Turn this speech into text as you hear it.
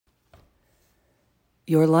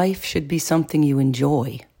Your life should be something you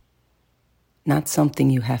enjoy, not something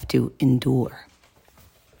you have to endure.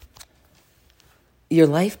 Your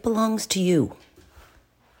life belongs to you.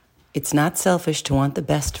 It's not selfish to want the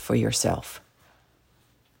best for yourself.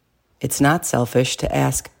 It's not selfish to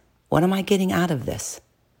ask, what am I getting out of this?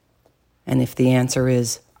 And if the answer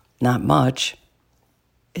is not much,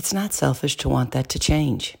 it's not selfish to want that to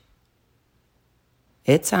change.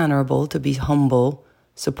 It's honorable to be humble,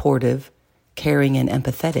 supportive, caring, and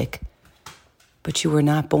empathetic, but you were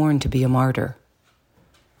not born to be a martyr.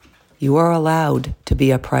 You are allowed to be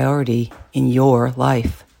a priority in your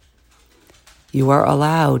life. You are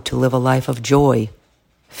allowed to live a life of joy,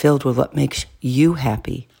 filled with what makes you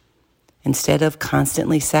happy, instead of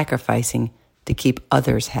constantly sacrificing to keep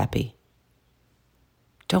others happy.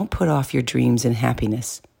 Don't put off your dreams and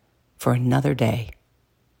happiness for another day.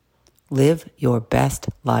 Live your best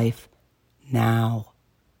life now.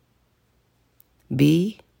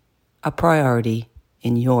 Be a priority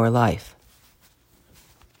in your life.